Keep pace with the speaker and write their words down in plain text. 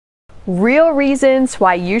Real reasons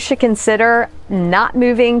why you should consider not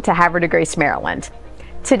moving to Havre de Grace, Maryland.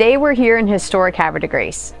 Today we're here in historic Havre de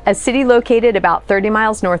Grace, a city located about 30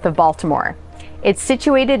 miles north of Baltimore. It's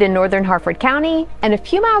situated in Northern Harford County and a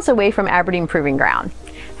few miles away from Aberdeen Proving Ground.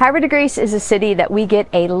 Havre de Grace is a city that we get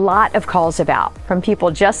a lot of calls about from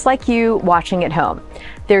people just like you watching at home.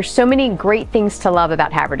 There's so many great things to love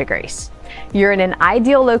about Havre de Grace. You're in an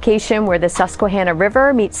ideal location where the Susquehanna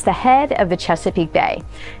River meets the head of the Chesapeake Bay,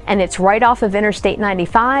 and it's right off of Interstate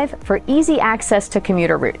 95 for easy access to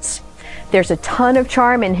commuter routes. There's a ton of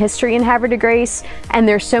charm and history in Havre de Grace, and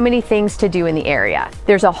there's so many things to do in the area.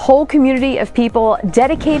 There's a whole community of people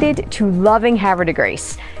dedicated to loving Havre de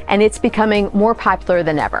Grace, and it's becoming more popular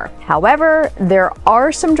than ever. However, there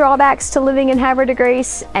are some drawbacks to living in Havre de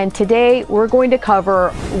Grace, and today we're going to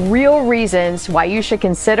cover real reasons why you should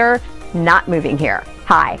consider not moving here.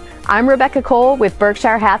 Hi, I'm Rebecca Cole with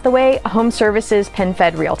Berkshire Hathaway Home Services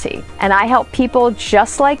PenFed Realty, and I help people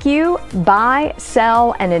just like you buy,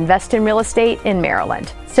 sell, and invest in real estate in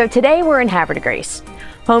Maryland. So today we're in Havre de Grace,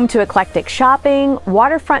 home to eclectic shopping,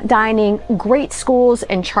 waterfront dining, great schools,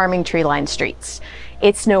 and charming tree-lined streets.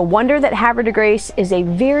 It's no wonder that Havre de Grace is a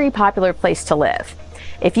very popular place to live.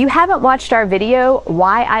 If you haven't watched our video,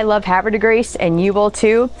 Why I Love Havre de Grace, and you will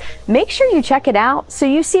too, make sure you check it out so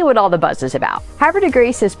you see what all the buzz is about. Havre de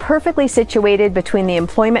Grace is perfectly situated between the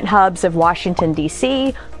employment hubs of Washington,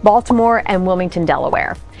 D.C., Baltimore, and Wilmington,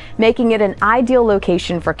 Delaware, making it an ideal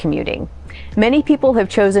location for commuting. Many people have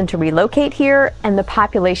chosen to relocate here, and the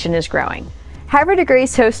population is growing. Havre de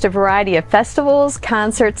Grace hosts a variety of festivals,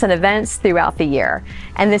 concerts, and events throughout the year,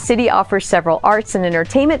 and the city offers several arts and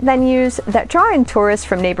entertainment venues that draw in tourists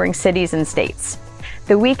from neighboring cities and states.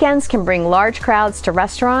 The weekends can bring large crowds to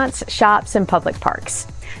restaurants, shops, and public parks.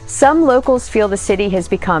 Some locals feel the city has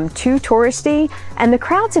become too touristy, and the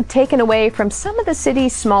crowds have taken away from some of the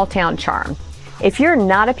city's small-town charm. If you're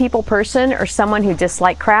not a people person or someone who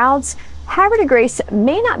dislikes crowds, Havre de Grace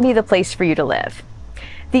may not be the place for you to live.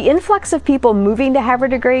 The influx of people moving to Havre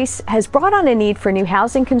de Grace has brought on a need for new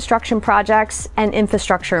housing construction projects and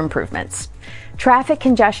infrastructure improvements. Traffic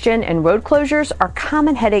congestion and road closures are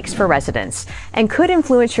common headaches for residents and could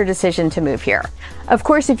influence your decision to move here. Of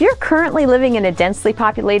course, if you're currently living in a densely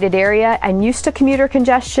populated area and used to commuter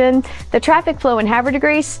congestion, the traffic flow in Havre de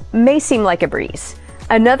Grace may seem like a breeze.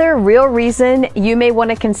 Another real reason you may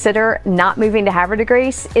want to consider not moving to Havre de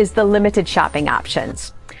Grace is the limited shopping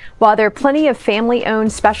options. While there are plenty of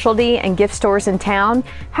family-owned specialty and gift stores in town,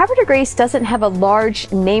 Havre de Grace doesn't have a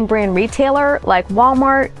large name-brand retailer like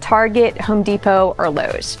Walmart, Target, Home Depot, or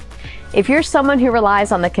Lowe's. If you're someone who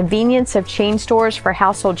relies on the convenience of chain stores for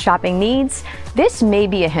household shopping needs, this may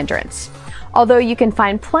be a hindrance, although you can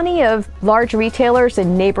find plenty of large retailers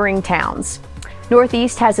in neighboring towns.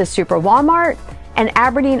 Northeast has a Super Walmart, and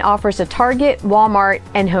Aberdeen offers a Target, Walmart,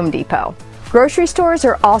 and Home Depot. Grocery stores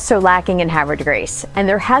are also lacking in Havre de Grace, and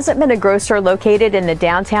there hasn't been a grocer located in the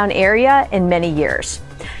downtown area in many years.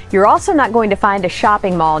 You're also not going to find a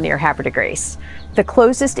shopping mall near Havre de Grace. The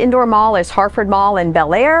closest indoor mall is Harford Mall in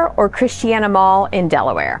Bel Air or Christiana Mall in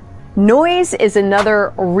Delaware. Noise is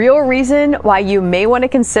another real reason why you may want to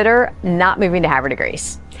consider not moving to Havre de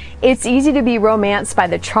Grace. It's easy to be romanced by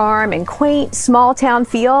the charm and quaint small town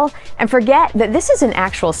feel and forget that this is an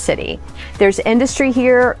actual city. There's industry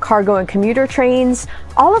here, cargo and commuter trains,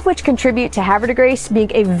 all of which contribute to Havre de Grace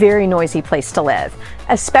being a very noisy place to live,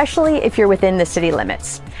 especially if you're within the city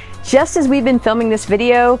limits. Just as we've been filming this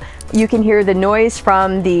video, you can hear the noise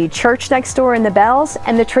from the church next door and the bells,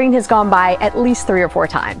 and the train has gone by at least 3 or 4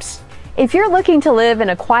 times. If you're looking to live in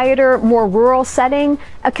a quieter, more rural setting,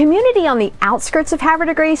 a community on the outskirts of Havre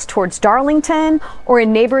de Grace towards Darlington or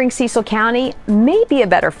in neighboring Cecil County may be a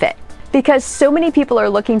better fit. Because so many people are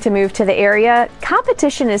looking to move to the area,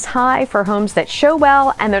 competition is high for homes that show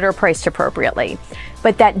well and that are priced appropriately.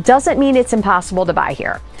 But that doesn't mean it's impossible to buy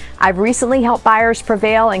here. I've recently helped buyers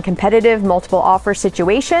prevail in competitive multiple offer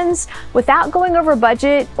situations without going over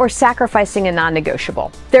budget or sacrificing a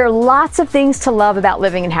non-negotiable. There are lots of things to love about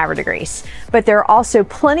living in Havre de Grace, but there are also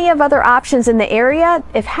plenty of other options in the area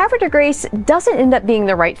if Havre de Grace doesn't end up being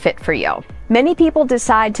the right fit for you. Many people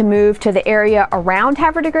decide to move to the area around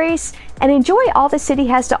Havre de Grace and enjoy all the city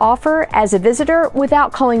has to offer as a visitor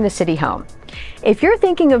without calling the city home. If you're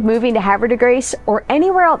thinking of moving to Havre de Grace or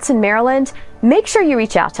anywhere else in Maryland, make sure you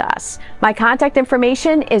reach out to us. My contact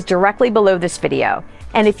information is directly below this video.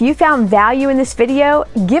 And if you found value in this video,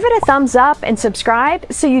 give it a thumbs up and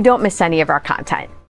subscribe so you don't miss any of our content.